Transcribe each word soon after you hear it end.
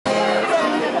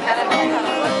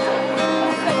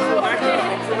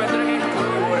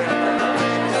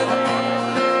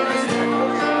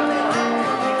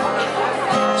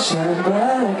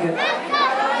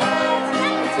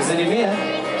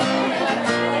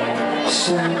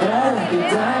Shine bright like a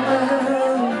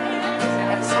diamond.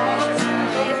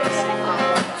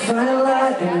 Find a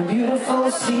light in a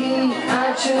beautiful sea.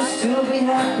 I choose to be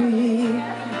happy.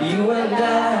 You and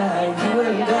I,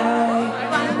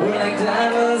 we're like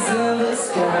diamonds in the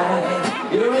sky.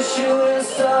 You're a shooting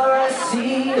star I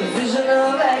see, a vision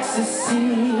of ecstasy.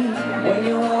 When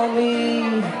you hold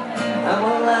me, I'm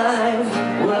alive.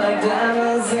 We're like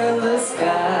diamonds in the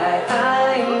sky.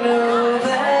 I know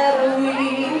that we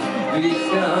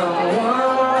become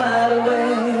one right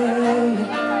away,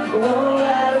 one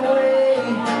right away.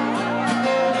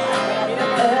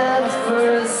 At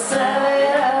first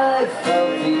sight, I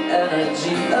felt the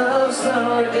energy of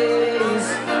summer days.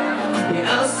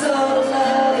 Yeah, I saw the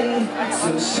light,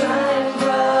 so shine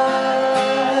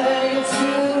bright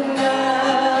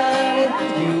tonight.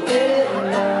 You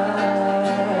and I,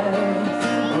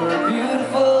 we're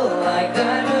beautiful like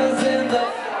diamonds in the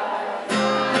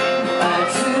eye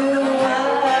to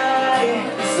eye,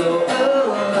 so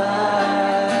alive.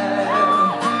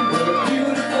 We're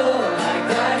beautiful like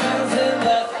diamonds in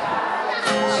the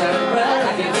shine bright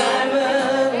like a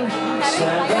diamond,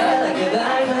 shine bright like a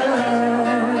diamond.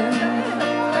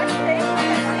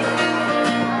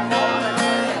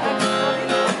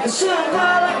 Shine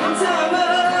bright like a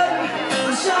diamond,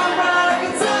 shine bright like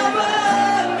a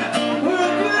diamond.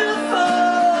 We're beautiful,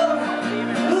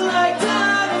 like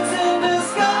diamonds in the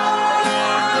sky.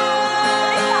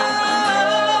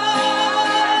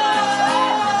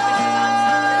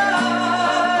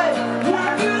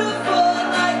 We're beautiful,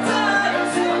 like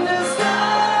diamonds in the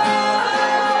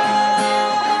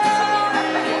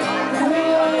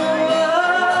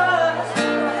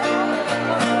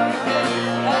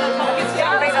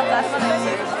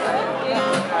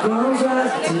Girls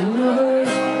rise to the universe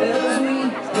as we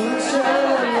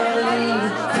shine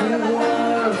through the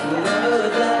world without a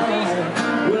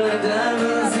doubt. We're like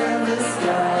diamonds in the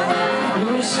sky.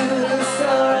 You're a shooting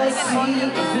star I see, a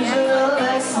vision of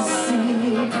ecstasy.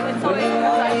 When you're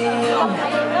walking,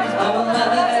 I'm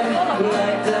alive. We're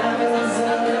like diamonds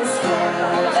in the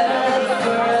sky. At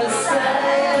first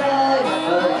sight, I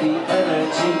felt the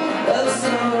energy of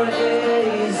summer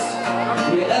days.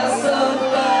 Yeah, I saw the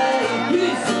light.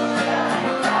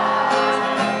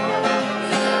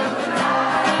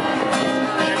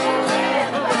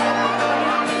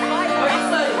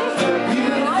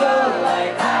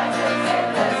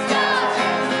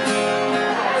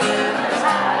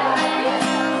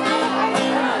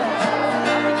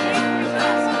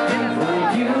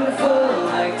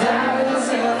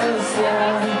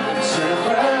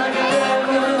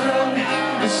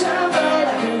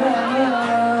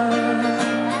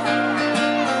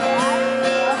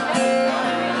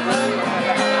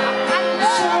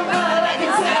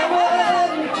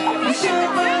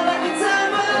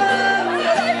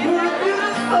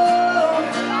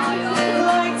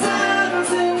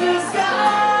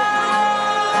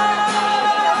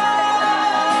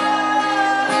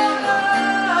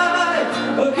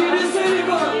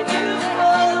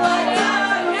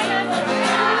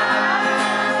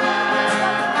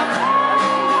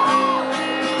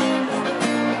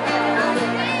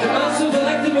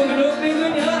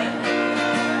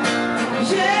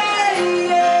 Yeah!